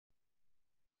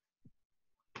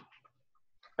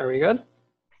Are we good?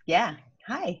 Yeah.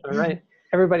 Hi. All right.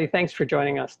 Everybody, thanks for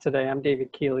joining us today. I'm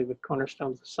David Keeley with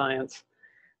Cornerstones of Science.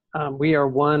 We are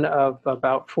one of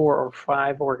about 4 or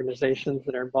 5 organizations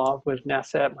that are involved with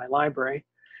NASA MyLibrary.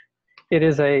 It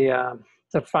is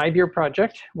it's a 5-year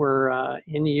project. We're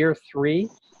in year 3.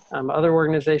 Other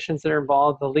organizations that are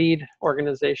involved, the lead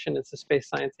organization is the Space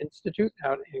Science Institute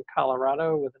out in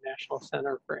Colorado with the National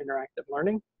Center for Interactive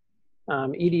Learning.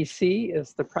 EDC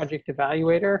is the project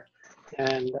evaluator,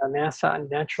 and NASA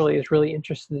naturally is really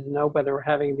interested to know whether we're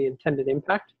having the intended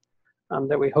impact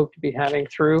that we hope to be having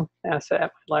through NASA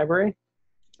Library.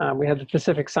 We have the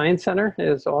Pacific Science Center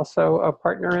is also a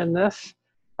partner in this.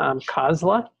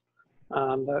 COSLA,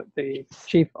 the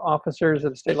chief officers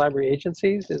of the state library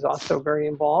agencies, is also very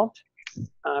involved.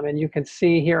 And you can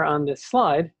see here on this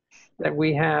slide that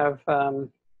we have a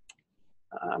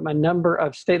number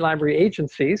of state library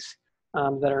agencies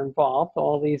that are involved,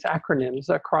 all these acronyms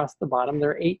across the bottom. There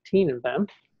are 18 of them.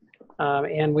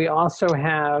 And we also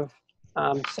have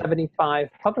 75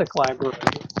 public libraries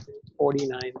in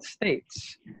 49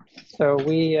 states. So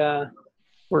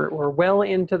we're well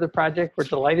into the project. We're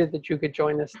delighted that you could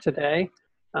join us today.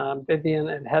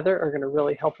 Vivian and Heather are going to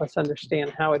really help us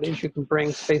understand how it is you can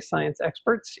bring space science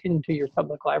experts into your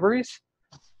public libraries.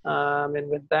 And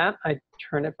with that, I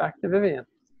turn it back to Vivian.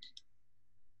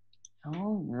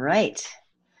 All right.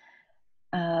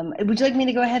 Would you like me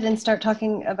to go ahead and start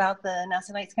talking about the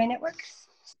NASA Night Sky Network?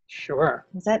 Sure.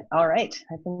 Is that all right?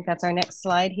 I think that's our next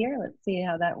slide here. Let's see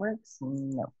how that works.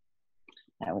 No,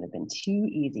 that would have been too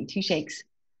easy. 2 shakes.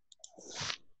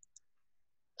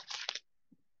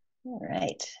 All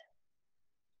right.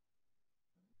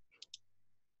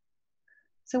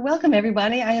 So welcome,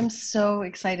 everybody. I am so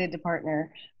excited to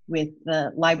partner with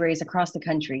the libraries across the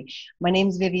country. My name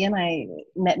is Vivian. I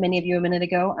met many of you a minute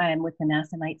ago. I'm with the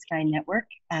NASA Night Sky Network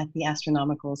at the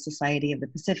Astronomical Society of the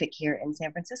Pacific here in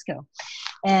San Francisco.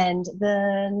 And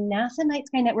the NASA Night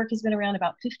Sky Network has been around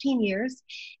about 15 years,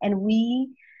 and we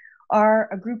are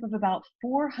a group of about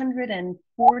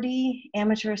 440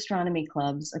 amateur astronomy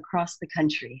clubs across the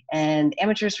country. And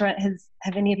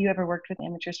have any of you ever worked with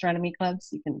amateur astronomy clubs?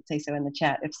 You can say so in the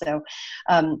chat if so.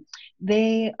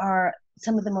 They are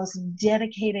some of the most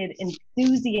dedicated,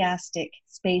 enthusiastic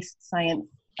space science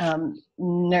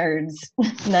nerds,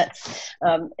 nuts,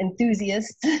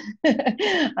 enthusiasts.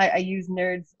 I use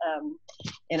nerds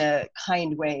in a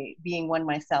kind way, being one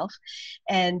myself,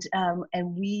 and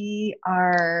we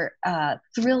are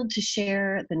thrilled to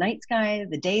share the night sky,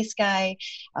 the day sky,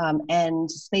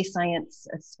 and space science,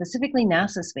 specifically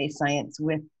NASA space science,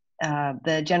 with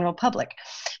the general public.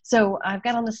 So I've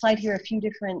got on the slide here a few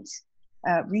different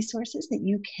resources that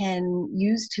you can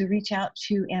use to reach out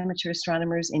to amateur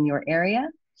astronomers in your area.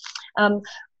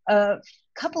 A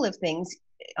couple of things.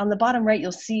 On the bottom right,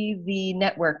 you'll see the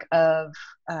network of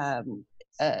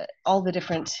all the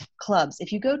different clubs.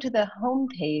 If you go to the home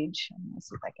page, let's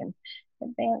see if I can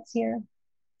advance here.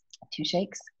 2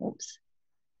 shakes. Oops.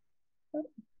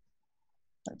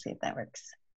 Let's see if that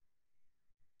works.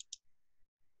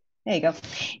 There you go.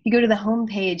 If you go to the home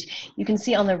page, you can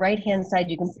see on the right-hand side,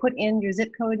 you can put in your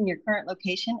zip code and your current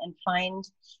location and find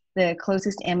the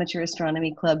closest amateur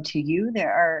astronomy club to you. They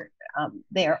are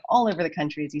all over the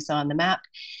country, as you saw on the map.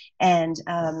 And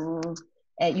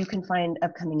you can find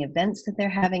upcoming events that they're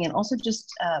having, and also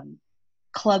just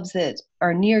clubs that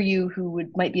are near you who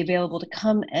might be available to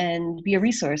come and be a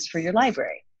resource for your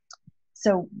library.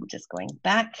 So just going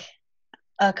back,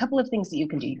 a couple of things that you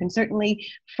can do. You can certainly,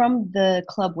 from the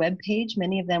club webpage,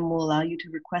 many of them will allow you to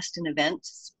request an event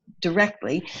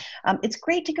directly. It's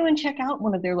great to go and check out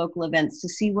one of their local events to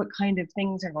see what kind of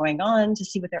things are going on, to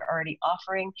see what they're already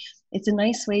offering. It's a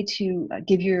nice way to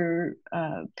give your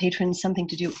patrons something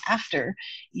to do after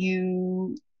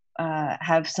you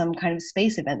have some kind of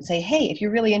space event. Say, hey, if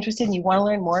you're really interested and you want to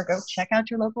learn more, go check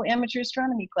out your local amateur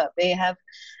astronomy club. They have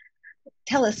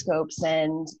telescopes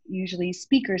and usually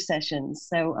speaker sessions.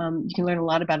 So you can learn a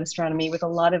lot about astronomy with a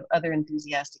lot of other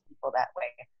enthusiastic people that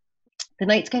way. The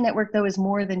Night Sky Network, though, is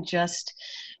more than just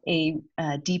a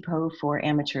depot for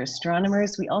amateur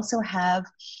astronomers. We also have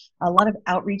a lot of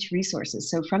outreach resources.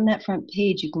 So from that front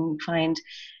page, you can find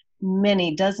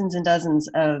many, dozens and dozens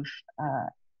of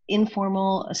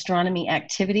informal astronomy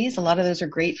activities. A lot of those are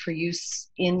great for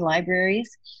use in libraries.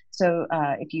 So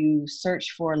if you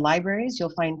search for libraries,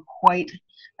 you'll find quite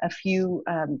a few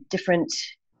different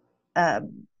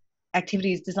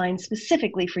activities designed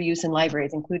specifically for use in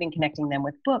libraries, including connecting them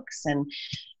with books and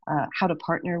how to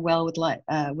partner well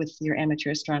with your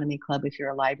amateur astronomy club if you're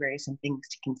a library, some things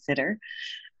to consider.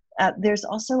 There's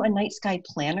also a night sky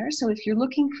planner. So if you're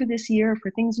looking for this year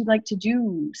for things you'd like to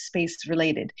do space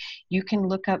related, you can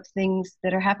look up things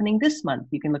that are happening this month.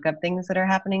 You can look up things that are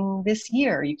happening this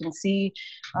year. You can see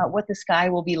what the sky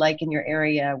will be like in your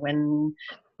area when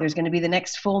there's going to be the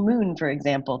next full moon, for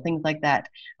example, things like that.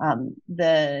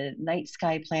 The night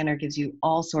sky planner gives you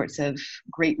all sorts of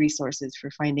great resources for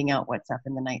finding out what's up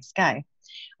in the night sky.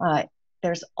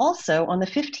 There's also, on the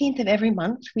 15th of every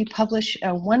month, we publish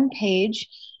a one-page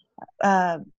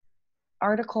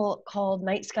article called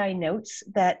Night Sky Notes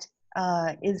that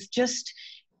is just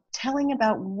telling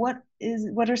about what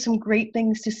are some great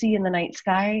things to see in the night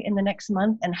sky in the next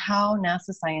month and how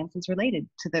NASA science is related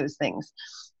to those things.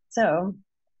 So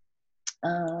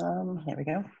there we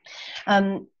go.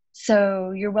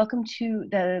 So you're welcome to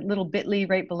the little bit.ly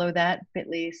right below that,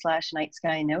 bit.ly/night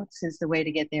sky notes is the way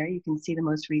to get there. You can see the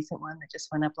most recent one that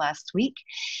just went up last week.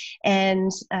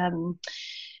 And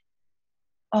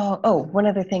one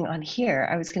other thing on here,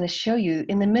 I was going to show you.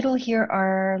 In the middle here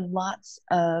are lots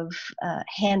of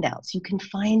handouts. You can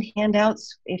find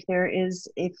handouts if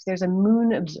there's a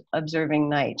moon observing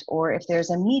night, or if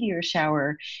there's a meteor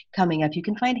shower coming up. You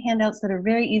can find handouts that are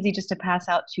very easy just to pass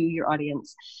out to your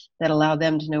audience that allow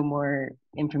them to know more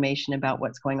information about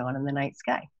what's going on in the night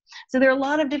sky. So there are a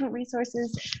lot of different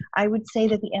resources. I would say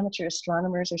that the amateur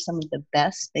astronomers are some of the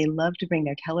best. They love to bring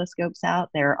their telescopes out.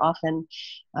 They're often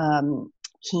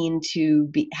keen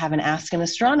to have an Ask an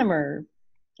Astronomer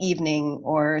evening,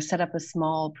 or set up a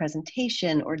small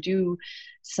presentation, or do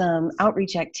some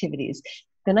outreach activities.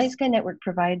 The Night Sky Network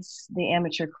provides the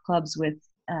amateur clubs with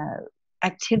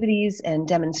activities and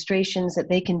demonstrations that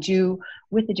they can do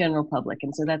with the general public.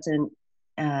 And so that's an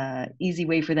easy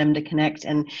way for them to connect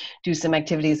and do some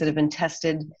activities that have been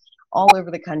tested all over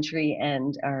the country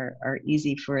and are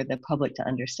easy for the public to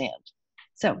understand.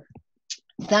 So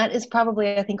that is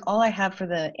probably, I think, all I have for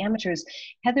the amateurs.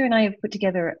 Heather and I have put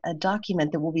together a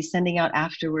document that we'll be sending out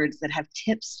afterwards that have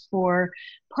tips for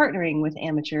partnering with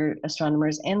amateur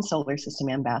astronomers and solar system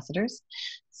ambassadors.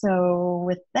 So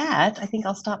with that, I think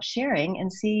I'll stop sharing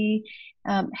and see,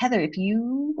 Heather, if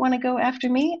you want to go after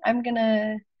me, I'm going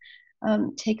to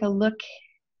take a look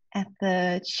at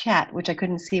the chat, which I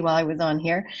couldn't see while I was on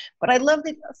here. But I love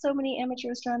that so many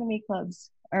amateur astronomy clubs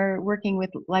are working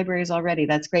with libraries already.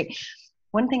 That's great.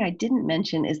 One thing I didn't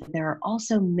mention is that there are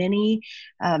also many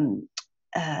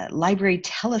library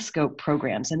telescope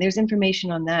programs, and there's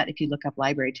information on that. If you look up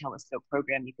library telescope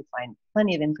program, you could find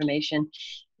plenty of information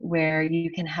where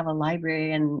you can have a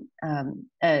library and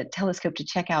a telescope to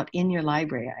check out in your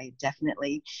library. I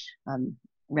definitely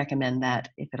recommend that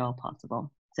if at all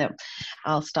possible. So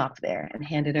I'll stop there and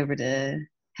hand it over to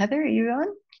Heather. Are you on?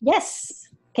 Yes.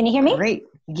 Can you hear me? Great.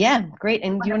 Yeah, great.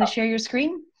 And do you want to share your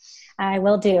screen? I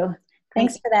will do.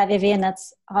 Thanks for that, Vivian.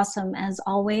 That's awesome as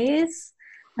always.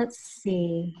 Let's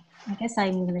see. I guess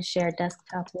I'm going to share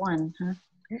desktop 1,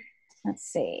 huh? Let's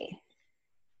see.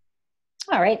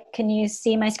 All right. Can you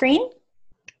see my screen?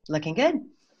 Looking good.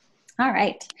 All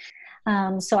right.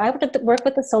 So I work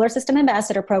with the Solar System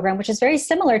Ambassador Program, which is very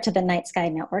similar to the Night Sky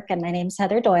Network, and my name's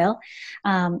Heather Doyle.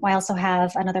 I also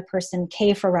have another person,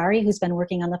 Kay Ferrari, who's been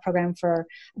working on the program for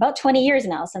about 20 years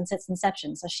now, since its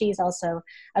inception. So she's also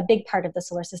a big part of the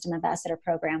Solar System Ambassador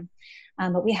Program.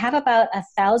 But we have about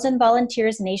 1,000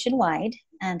 volunteers nationwide,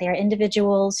 and they are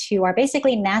individuals who are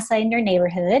basically NASA in your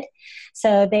neighborhood.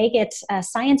 So they get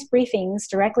science briefings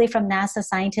directly from NASA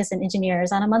scientists and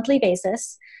engineers on a monthly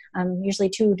basis, usually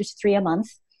 2 to 3 a month,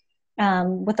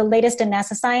 with the latest in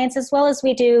NASA science, as well as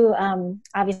we do,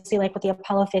 obviously, like with the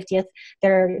Apollo 50th,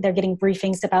 they're getting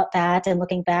briefings about that and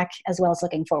looking back as well as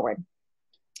looking forward.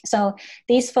 So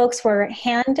these folks were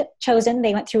hand chosen.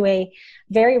 They went through a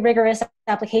very rigorous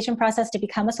application process to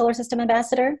become a solar system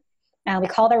ambassador. We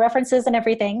call their references and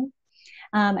everything.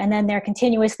 And then they're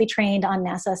continuously trained on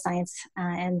NASA science.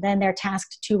 And then they're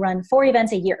tasked to run 4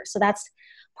 events a year. So that's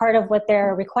part of what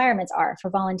their requirements are for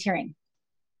volunteering.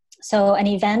 So an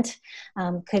event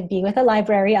could be with a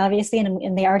library, obviously,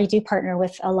 and they already do partner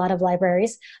with a lot of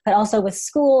libraries, but also with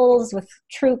schools, with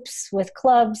troops, with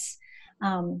clubs.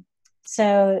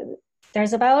 So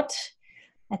there's about,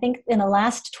 I think in the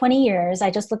last 20 years, I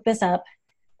just looked this up,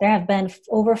 there have been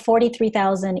over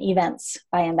 43,000 events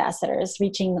by ambassadors,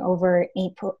 reaching over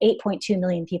 8.2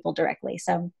 million people directly.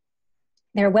 So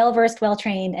they're well-versed,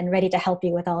 well-trained, and ready to help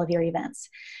you with all of your events.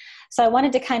 So I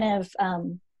wanted to kind of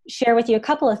share with you a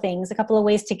couple of things, a couple of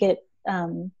ways to get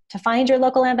to find your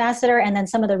local ambassador, and then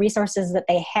some of the resources that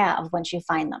they have once you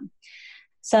find them.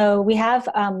 So we have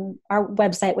our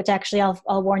website, which actually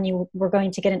I'll warn you, we're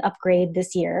going to get an upgrade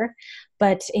this year.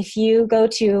 But if you go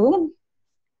to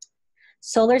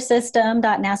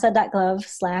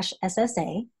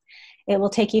solarsystem.nasa.gov/SSA. It will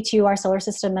take you to our Solar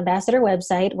System Ambassador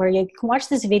website where you can watch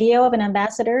this video of an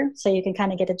ambassador so you can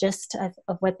kind of get a gist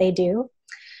of what they do.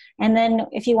 And then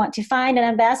if you want to find an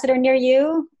ambassador near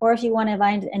you, or if you want to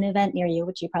find an event near you,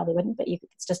 which you probably wouldn't, but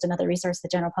it's just another resource the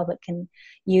general public can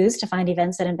use to find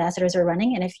events that ambassadors are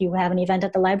running. And if you have an event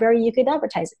at the library, you could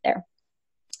advertise it there.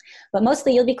 But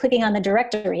mostly you'll be clicking on the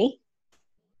directory.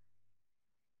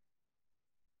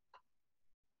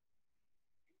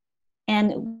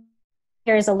 And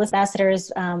here's a list of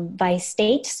ambassadors by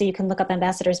state, so you can look up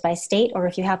ambassadors by state, or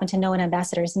if you happen to know an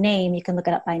ambassador's name, you can look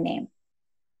it up by name.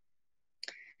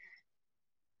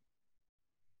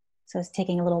 So it's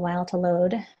taking a little while to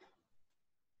load.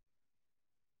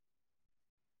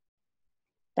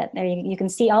 But there you can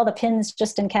see all the pins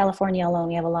just in California alone.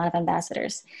 We have a lot of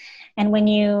ambassadors. And when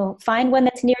you find one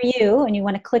that's near you and you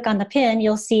want to click on the pin,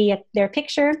 you'll see their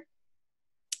picture.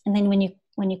 And then when you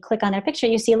click on their picture,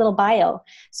 you see a little bio.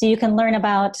 So you can learn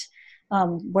about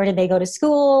where did they go to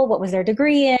school, what was their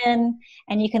degree in,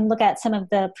 and you can look at some of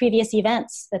the previous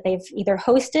events that they've either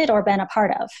hosted or been a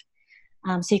part of.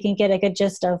 So you can get a good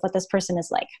gist of what this person is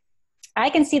like.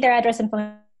 I can see their address and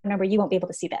phone number. You won't be able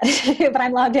to see that, but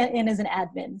I'm logged in as an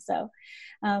admin. So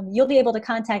you'll be able to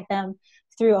contact them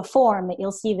through a form that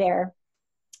you'll see there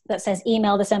that says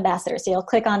email this ambassador. So you'll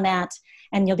click on that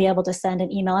and you'll be able to send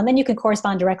an email, and then you can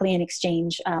correspond directly and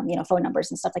exchange phone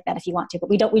numbers and stuff like that if you want to, but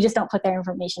we just don't put their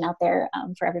information out there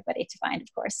for everybody to find,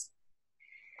 of course.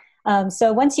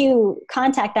 So once you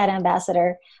contact that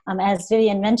ambassador, as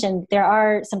Vivian mentioned, there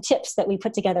are some tips that we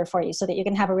put together for you so that you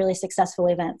can have a really successful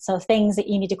event. So things that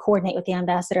you need to coordinate with the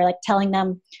ambassador, like telling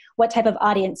them what type of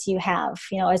audience you have.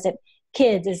 Is it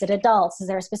kids? Is it adults? Is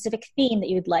there a specific theme that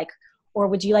you'd like? Or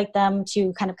would you like them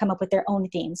to kind of come up with their own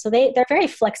theme? So they're very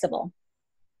flexible.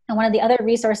 And one of the other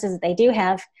resources that they do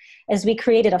have is we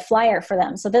created a flyer for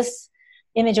them. So this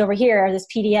image over here, this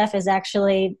PDF, is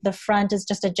actually, the front is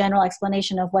just a general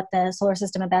explanation of what the Solar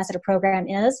System Ambassador Program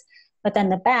is, but then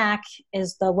the back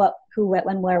is the what, who, what,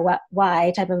 when, where, what,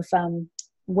 why type of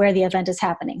where the event is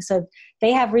happening. So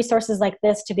they have resources like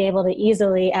this to be able to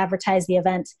easily advertise the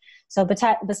event. So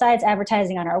besides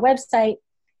advertising on our website,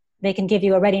 they can give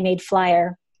you a ready-made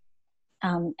flyer.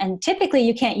 And typically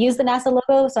you can't use the NASA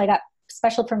logo, so I got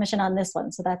special permission on this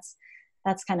one, so that's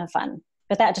kind of fun.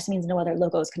 But that just means no other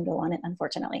logos can go on it,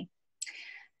 unfortunately.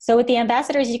 So with the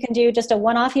ambassadors, you can do just a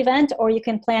one-off event, or you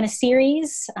can plan a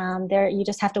series. You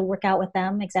just have to work out with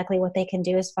them exactly what they can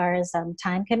do as far as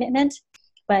time commitment.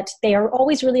 But they are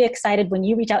always really excited when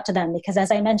you reach out to them, because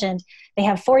as I mentioned, they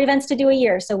have 4 events to do a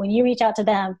year. So when you reach out to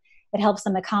them, it helps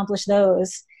them accomplish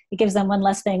those. It gives them one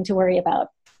less thing to worry about.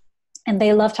 And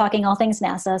they love talking all things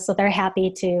NASA, so they're happy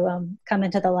to come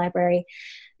into the library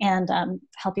and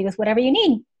help you with whatever you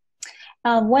need.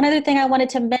 One other thing I wanted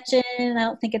to mention, I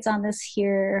don't think it's on this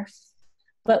here,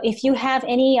 but if you have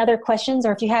any other questions,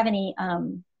 or if you have any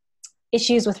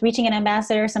issues with reaching an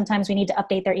ambassador, sometimes we need to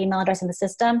update their email address in the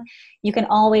system, you can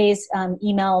always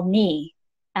email me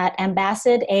at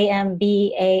ambassad,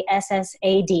 A-M-B-A-S-S-A-D,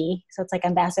 so it's like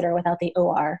ambassador without the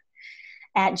O-R,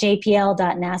 at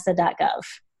jpl.nasa.gov.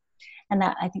 And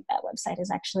I think that website is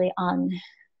actually on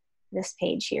this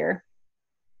page here.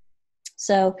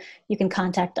 So you can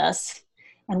contact us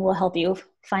and we'll help you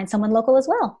find someone local as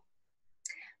well.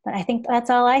 But I think that's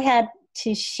all I had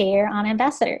to share on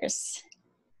ambassadors.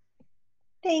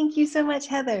 Thank you so much,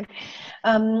 Heather.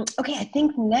 Okay, I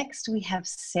think next we have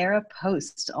Sarah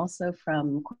Post, also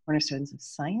from Cornerstones of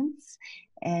Science.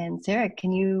 And Sarah,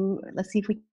 let's see if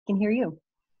we can hear you.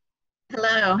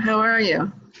 Hello, how are you?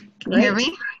 Can you hear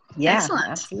me? Yeah, excellent.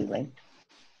 Absolutely.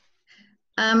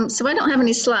 So I don't have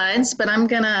any slides, but I'm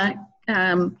gonna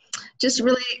just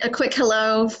really a quick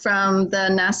hello from the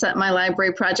NASA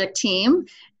MyLibrary project team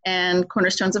and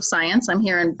Cornerstones of Science. I'm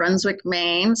here in Brunswick,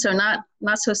 Maine, so not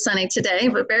so sunny today,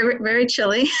 but very, very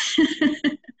chilly.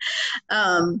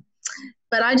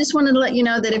 But I just wanted to let you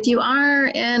know that if you are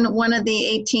in one of the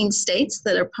 18 states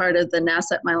that are part of the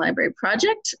NASA MyLibrary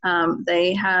project,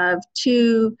 they have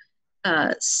 2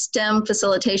 STEM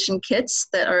facilitation kits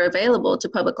that are available to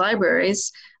public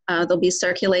libraries. They'll be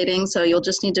circulating, so you'll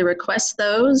just need to request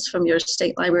those from your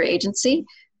state library agency.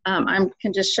 I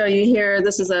can just show you here,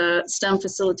 this is a STEM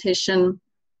facilitation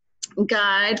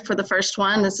guide for the first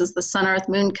one. This is the Sun, Earth,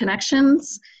 Moon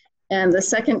Connections. And the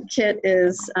second kit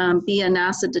is Be a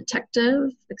NASA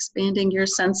Detective, Expanding Your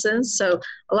Senses. So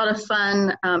a lot of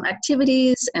fun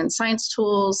activities and science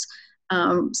tools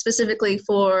specifically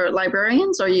for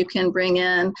librarians, or you can bring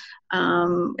in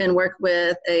and work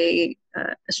with a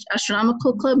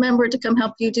astronomical club member to come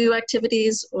help you do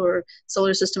activities, or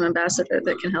solar system ambassador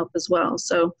that can help as well.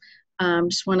 So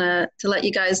just want to let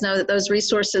you guys know that those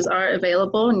resources are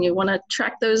available, and you want to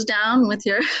track those down with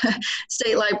your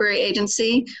state library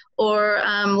agency, or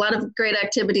a lot of great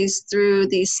activities through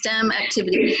the STEM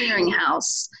Activity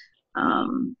Clearinghouse.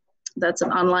 That's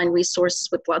an online resource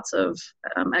with lots of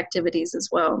activities as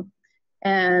well.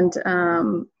 And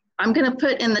I'm going to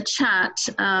put in the chat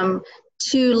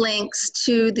 2 links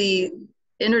to the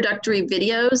introductory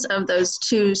videos of those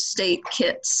 2 state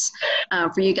kits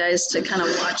for you guys to kind of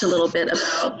watch a little bit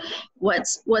about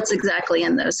what's exactly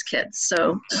in those kits.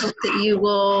 So I hope that you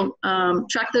will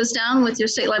track those down with your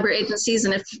state library agencies.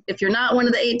 And if you're not one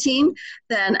of the 18,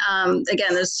 then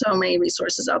again, there's so many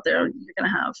resources out there. You're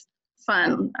going to have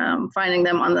fun finding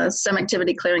them on the STEM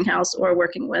Activity Clearinghouse, or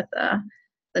working with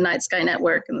the Night Sky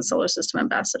Network and the Solar System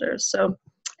Ambassadors. So,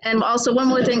 and also one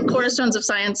more thing, Cornerstones of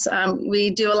Science,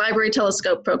 we do a library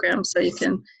telescope program, so you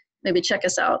can maybe check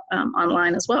us out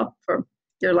online as well for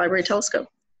your library telescope.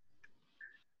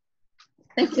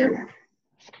 Thank you.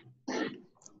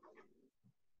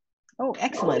 Oh,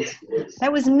 excellent.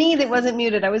 That was me that wasn't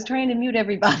muted. I was trying to mute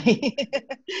everybody.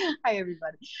 Hi,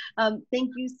 everybody.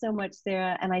 Thank you so much,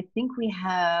 Sarah. And I think we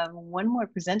have one more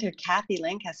presenter, Kathy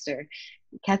Lancaster.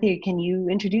 Kathy, can you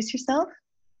introduce yourself?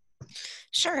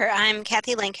 Sure. I'm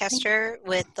Kathy Lancaster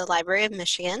with the Library of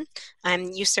Michigan.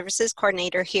 I'm Youth Services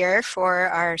Coordinator here for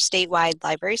our statewide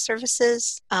library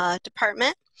services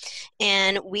department.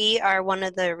 And we are one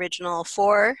of the original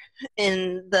 4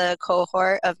 in the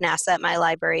cohort of NASA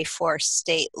MyLibrary for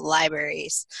state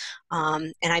libraries.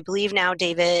 And I believe now,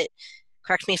 David,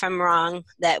 correct me if I'm wrong,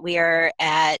 that we are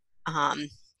at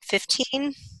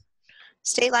 15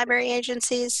 state library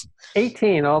agencies?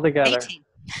 18 altogether. 18.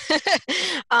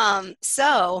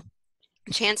 So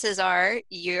chances are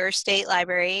your state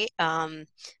library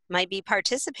might be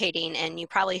participating, and you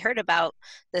probably heard about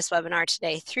this webinar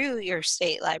today through your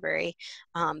state library,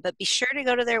 but be sure to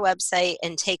go to their website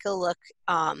and take a look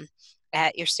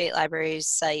at your state library's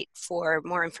site for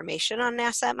more information on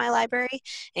NASA MyLibrary,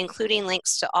 including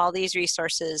links to all these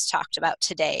resources talked about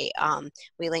today.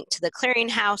 We link to the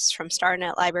Clearinghouse from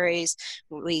StarNet Libraries.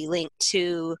 We link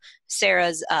to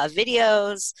Sarah's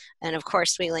videos, and of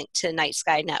course we link to Night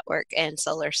Sky Network and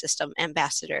Solar System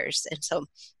Ambassadors. And so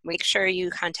make sure you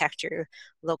contact your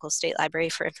local state library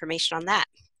for information on that.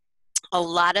 A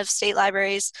lot of state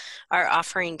libraries are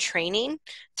offering training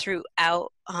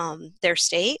throughout their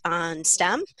state on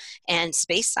STEM and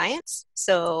space science.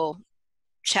 So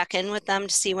check in with them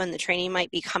to see when the training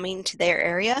might be coming to their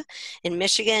area. In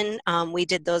Michigan, we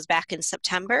did those back in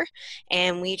September,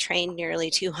 and we trained nearly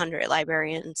 200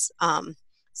 librarians.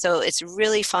 So it's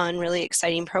really fun, really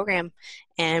exciting program.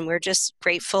 And we're just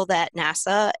grateful that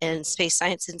NASA and Space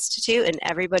Science Institute and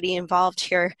everybody involved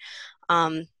here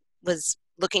was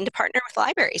looking to partner with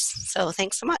libraries. So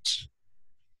thanks so much.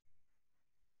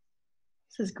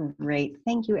 This is great.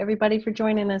 Thank you, everybody, for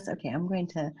joining us. Okay, I'm going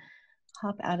to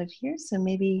hop out of here so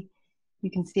maybe you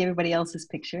can see everybody else's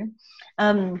picture.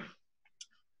 Thank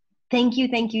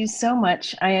you so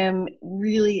much. I am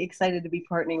really excited to be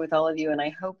partnering with all of you, and I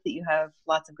hope that you have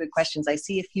lots of good questions. I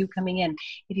see a few coming in.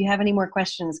 If you have any more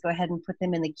questions, go ahead and put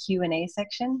them in the Q&A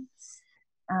section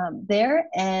there,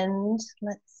 and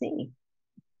let's see.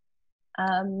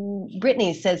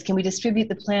 Brittany says, can we distribute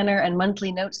the planner and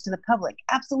monthly notes to the public?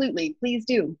 Absolutely, please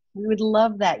do. We would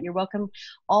love that. You're welcome.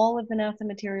 All of the NASA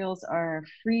materials are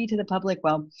free to the public.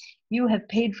 Well, you have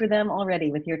paid for them already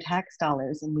with your tax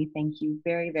dollars, and we thank you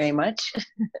very, very much.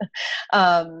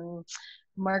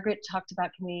 Margaret talked about,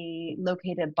 can we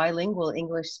locate a bilingual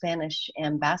English-Spanish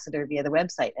ambassador via the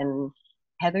website? And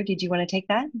Heather, did you want to take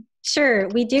that? Sure.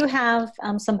 We do have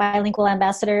some bilingual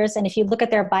ambassadors, and if you look at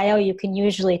their bio, you can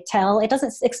usually tell. It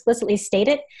doesn't explicitly state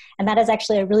it, and that is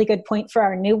actually a really good point for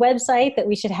our new website, that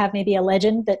we should have maybe a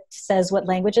legend that says what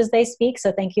languages they speak,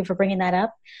 so thank you for bringing that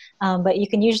up. But you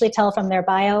can usually tell from their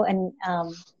bio, and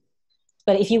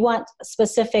but if you want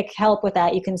specific help with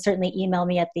that, you can certainly email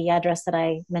me at the address that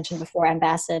I mentioned before,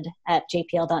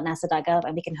 ambassador@jpl.nasa.gov,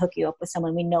 and we can hook you up with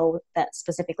someone we know that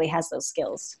specifically has those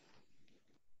skills.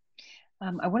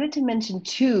 I wanted to mention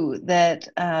too that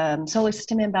Solar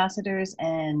System Ambassadors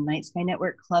and Night Sky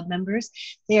Network Club members,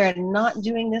 they are not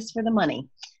doing this for the money.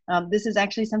 This is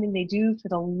actually something they do for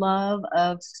the love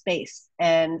of space.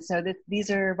 And so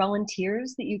these are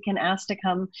volunteers that you can ask to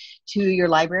come to your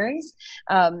libraries.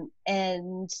 But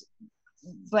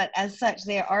as such,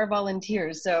 they are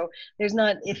volunteers. So there's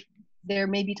not, if there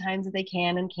may be times that they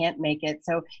can and can't make it.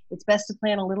 So it's best to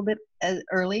plan a little bit as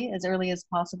early as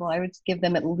possible. I would give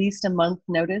them at least a month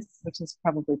notice, which is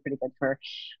probably pretty good for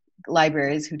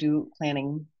libraries who do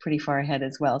planning pretty far ahead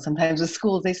as well. Sometimes with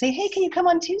schools, they say, hey, can you come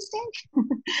on Tuesday?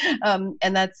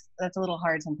 And that's a little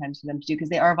hard sometimes for them to do because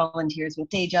they are volunteers with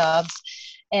day jobs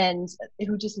and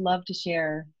who just love to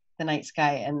share the night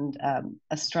sky and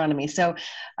astronomy. So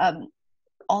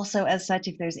also as such,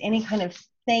 if there's any kind of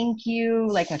thank you,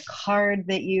 like a card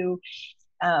that you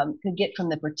could get from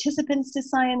the participants to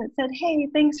sign that said, hey,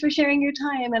 thanks for sharing your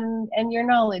time and your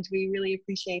knowledge. We really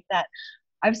appreciate that.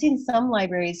 I've seen some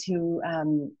libraries who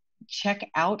check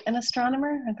out an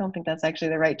astronomer. I don't think that's actually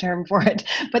the right term for it,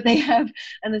 but they have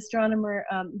an astronomer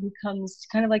who comes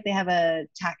kind of like they have a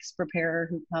tax preparer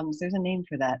who comes. There's a name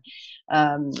for that.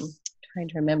 Trying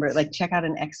to remember, like check out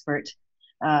an expert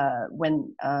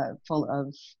when full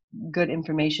of good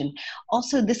information.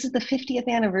 Also, this is the 50th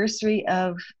anniversary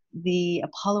of the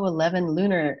Apollo 11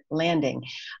 lunar landing.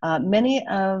 Many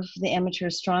of the amateur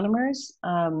astronomers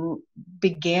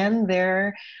began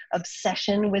their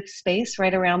obsession with space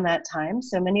right around that time.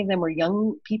 So many of them were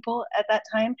young people at that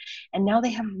time, and now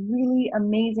they have really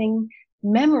amazing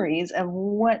memories of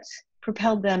what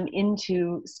propelled them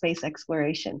into space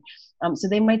exploration. So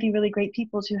they might be really great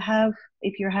people to have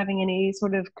if you're having any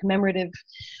sort of commemorative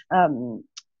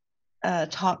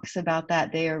talks about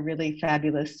that. They are really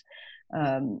fabulous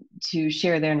to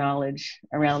share their knowledge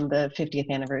around the 50th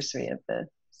anniversary of the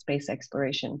space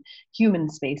exploration, human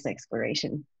space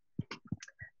exploration.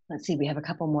 Let's see, we have a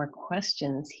couple more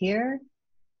questions here.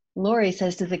 Lori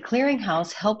says, does the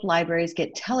clearinghouse help libraries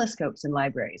get telescopes in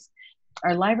libraries?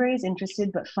 Are libraries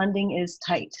interested, but funding is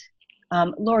tight?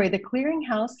 Lori, the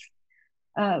clearinghouse,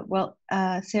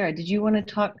 Sarah, did you want to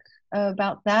talk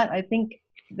about that? I think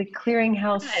the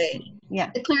clearinghouse, right. Yeah.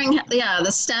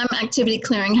 The STEM Activity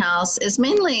Clearinghouse is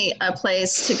mainly a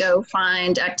place to go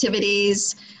find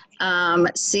activities,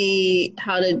 see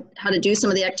how to do some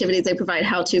of the activities. They provide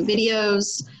how-to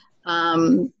videos,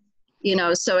 so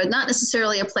it's not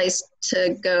necessarily a place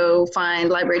to go find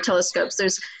library telescopes.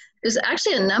 There's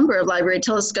actually a number of library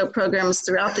telescope programs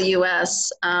throughout the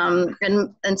U.S.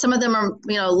 And some of them are,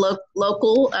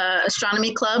 local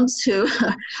astronomy clubs who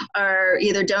are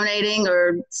either donating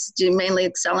or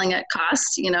mainly selling at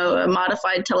cost, a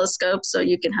modified telescope. So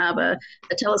you can have a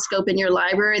telescope in your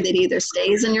library that either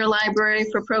stays in your library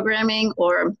for programming,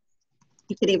 or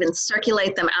you could even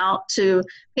circulate them out to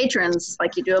patrons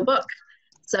like you do a book.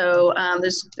 So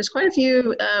there's quite a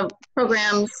few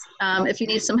programs. If you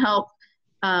need some help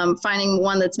finding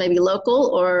one that's maybe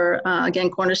local, or again,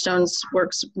 Cornerstones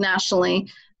works nationally.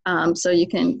 So you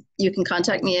can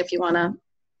contact me if you want to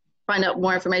find out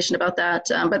more information about that.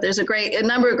 But there's a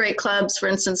number of great clubs. For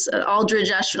instance, Aldridge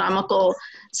Astronomical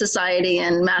Society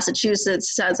in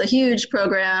Massachusetts has a huge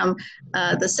program.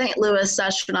 The St. Louis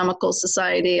Astronomical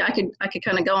Society. I could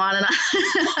kind of go on and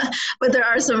on, but there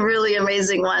are some really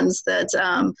amazing ones that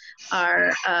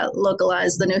are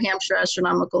localized. The New Hampshire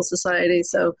Astronomical Society.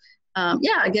 So.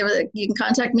 You can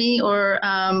contact me, or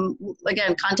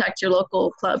again, contact your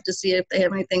local club to see if they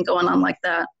have anything going on like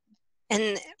that.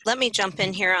 And let me jump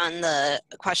in here on the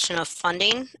question of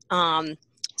funding.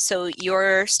 So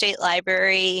your state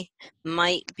library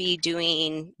might be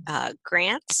doing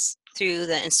grants through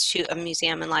the Institute of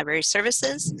Museum and Library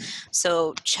Services.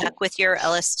 So check with your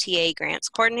LSTA grants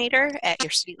coordinator at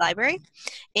your state library.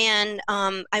 And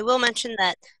I will mention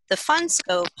that the fund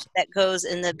scope that goes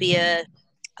in the via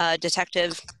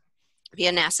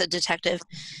NASA detective,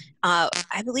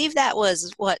 I believe that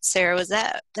was what, Sarah, was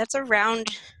that's around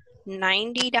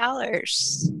 $90,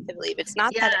 I believe. It's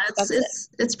not that expensive.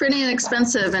 It's pretty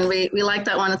inexpensive, and we like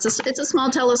that one. It's a small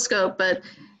telescope, but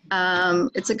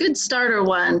it's a good starter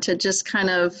one to just kind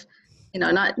of,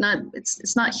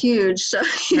 it's not huge, so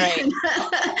right.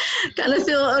 kind of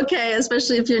feel okay,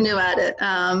 especially if you're new at it.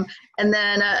 And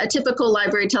then a typical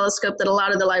library telescope that a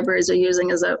lot of the libraries are using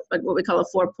is what we call a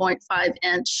 4.5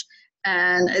 inch.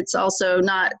 And it's also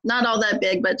not all that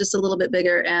big, but just a little bit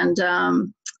bigger. And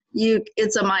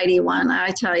it's a mighty one, I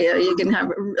tell you. You can have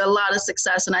a lot of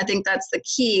success. And I think that's the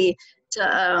key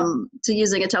to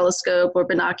using a telescope or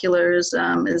binoculars,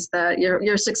 is that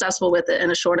you're successful with it in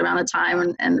a short amount of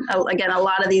time. And again, a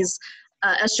lot of these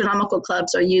astronomical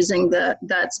clubs are using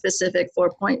that specific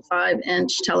 4.5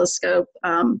 inch telescope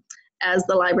as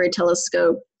the library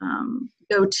telescope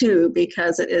go-to,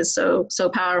 because it is so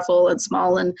powerful and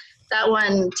small. And that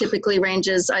one typically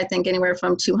ranges, I think, anywhere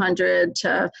from 200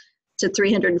 to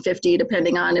 350,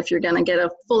 depending on if you're going to get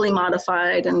a fully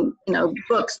modified and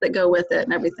books that go with it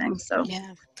and everything. So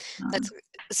yeah,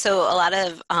 So a lot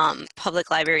of public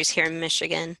libraries here in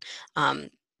Michigan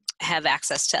have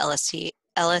access to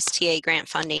LSTA grant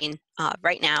funding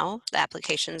right now. The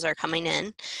applications are coming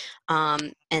in,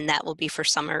 and that will be for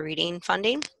summer reading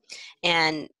funding.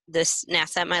 And this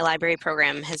NASA MyLibrary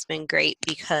program has been great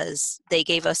because they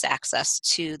gave us access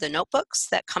to the notebooks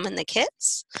that come in the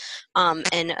kits.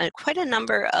 And quite a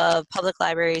number of public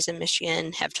libraries in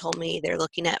Michigan have told me they're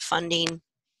looking at funding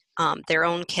their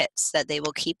own kits that they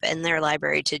will keep in their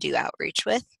library to do outreach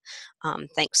with,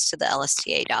 thanks to the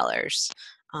LSTA dollars.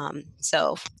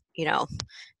 So, you know,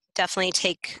 definitely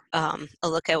take a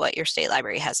look at what your state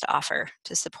library has to offer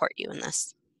to support you in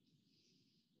this.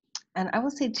 And I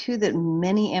will say too that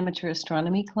many amateur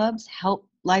astronomy clubs help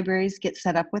libraries get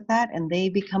set up with that, and they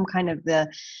become kind of the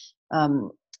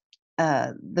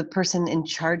person in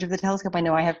charge of the telescope. I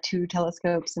know I have 2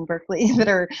 telescopes in Berkeley that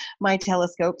are my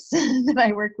telescopes that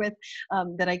I work with,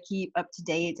 that I keep up to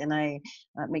date, and I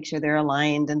make sure they're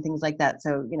aligned and things like that.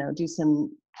 So, you know, do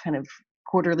some kind of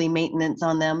quarterly maintenance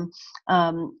on them.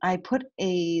 I put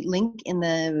a link in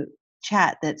the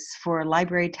chat that's for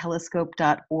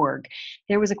librarytelescope.org.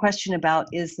 There was a question about,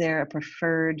 is there a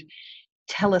preferred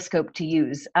telescope to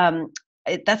use?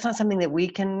 That's not something that we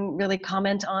can really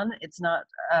comment on. It's not,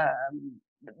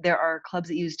 there are clubs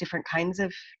that use different kinds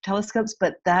of telescopes,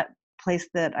 but that place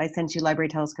that I sent you,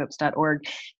 librarytelescopes.org,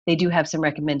 they do have some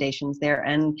recommendations there.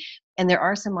 And there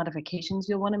are some modifications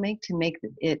you'll want to make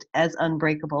it as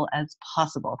unbreakable as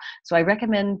possible. So I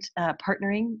recommend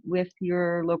partnering with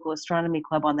your local astronomy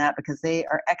club on that, because they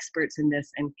are experts in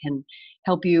this and can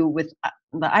help you with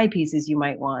the eyepieces you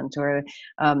might want, or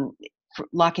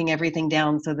locking everything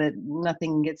down so that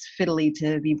nothing gets fiddly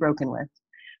to be broken with.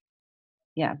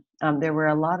 Yeah, there were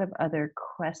a lot of other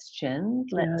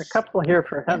questions. A couple here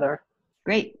for Heather.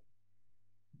 Great.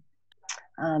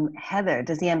 Heather,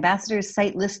 does the ambassador's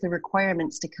site list the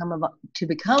requirements to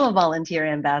become a volunteer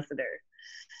ambassador?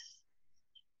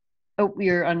 Oh,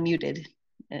 you're unmuted.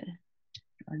 There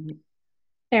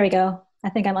we go. I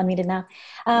think I'm unmuted now.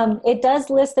 It does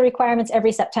list the requirements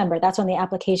every September. That's when the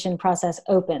application process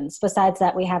opens. Besides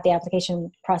that, we have the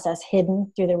application process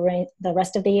hidden through the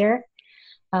rest of the year.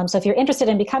 So if you're interested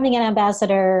in becoming an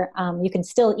ambassador, you can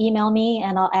still email me,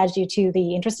 and I'll add you to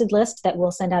the interested list that we'll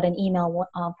send out an email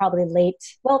probably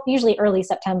usually early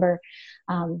September,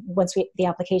 once the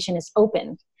application is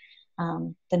open.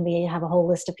 Then we have a whole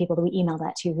list of people that we email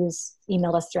that to, who's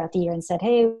emailed us throughout the year and said,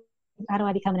 hey, how do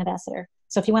I become an ambassador?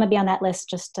 So if you want to be on that list,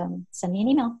 just send me an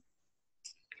email.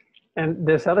 And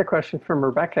this other question from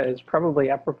Rebecca is probably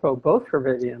apropos both for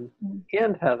Vivian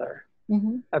and Heather,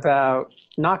 about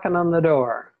knocking on the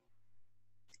door.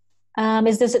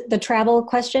 Is this the travel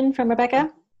question from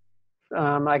Rebecca?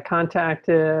 I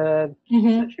contacted,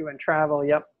 said she went travel,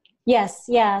 yep. Yes,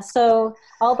 yeah. So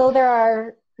although there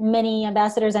are many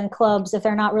ambassadors and clubs, if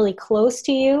they're not really close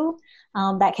to you,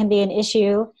 that can be an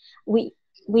issue.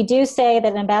 We do say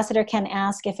that an ambassador can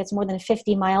ask, if it's more than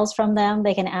 50 miles from them,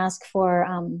 they can ask for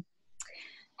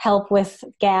help with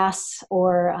gas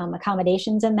or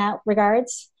accommodations in that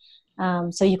regards.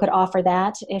 So you could offer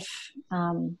that if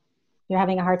you're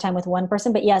having a hard time with one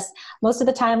person. But yes, most of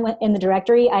the time in the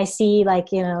directory, I see 7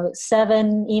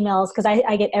 emails, because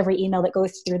I get every email that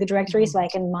goes through the directory so I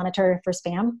can monitor for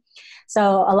spam.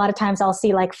 So a lot of times I'll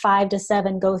see 5 to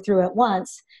 7 go through at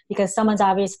once, because someone's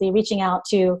obviously reaching out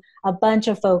to a bunch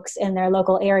of folks in their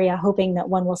local area hoping that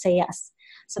one will say yes.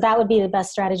 So that would be the best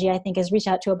strategy, I think, is reach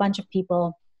out to a bunch of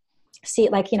people, see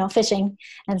it fishing,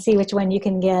 and see which one you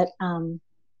can get.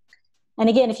 And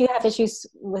again, if you have issues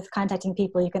with contacting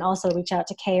people, you can also reach out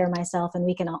to Kay or myself, and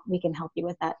we can help you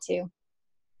with that too.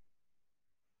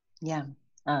 Yeah.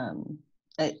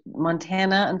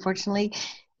 Montana, unfortunately,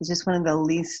 is just one of the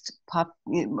least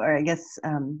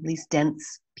least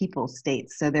dense people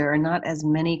states. So there are not as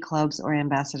many clubs or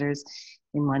ambassadors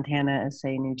in Montana as,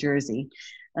 say, New Jersey.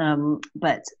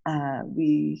 But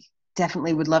we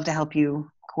definitely would love to help you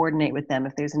coordinate with them.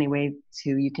 If there's any way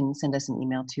to, you can send us an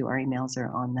email too. Our emails are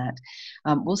on that.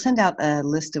 We'll send out a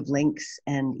list of links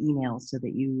and emails so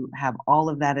that you have all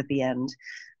of that at the end,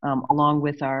 along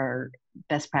with our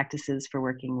best practices for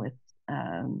working with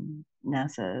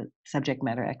NASA subject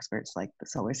matter experts like the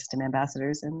Solar System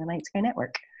Ambassadors and the Night Sky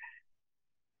Network.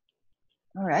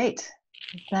 All right,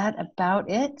 is that about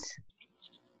it?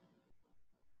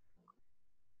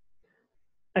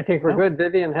 I think we're good.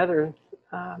 Vivian, Heather,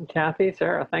 Kathy,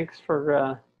 Sarah, thanks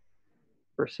for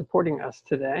supporting us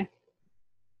today.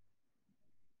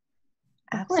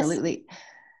 Absolutely.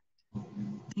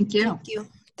 Thank you. Thank you.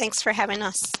 Thanks for having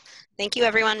us. Thank you,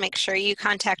 everyone. Make sure you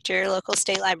contact your local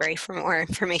state library for more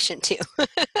information too.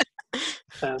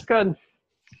 Sounds good.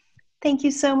 Thank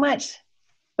you so much.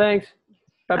 Thanks.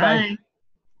 Bye-bye. Bye.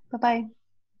 Bye-bye.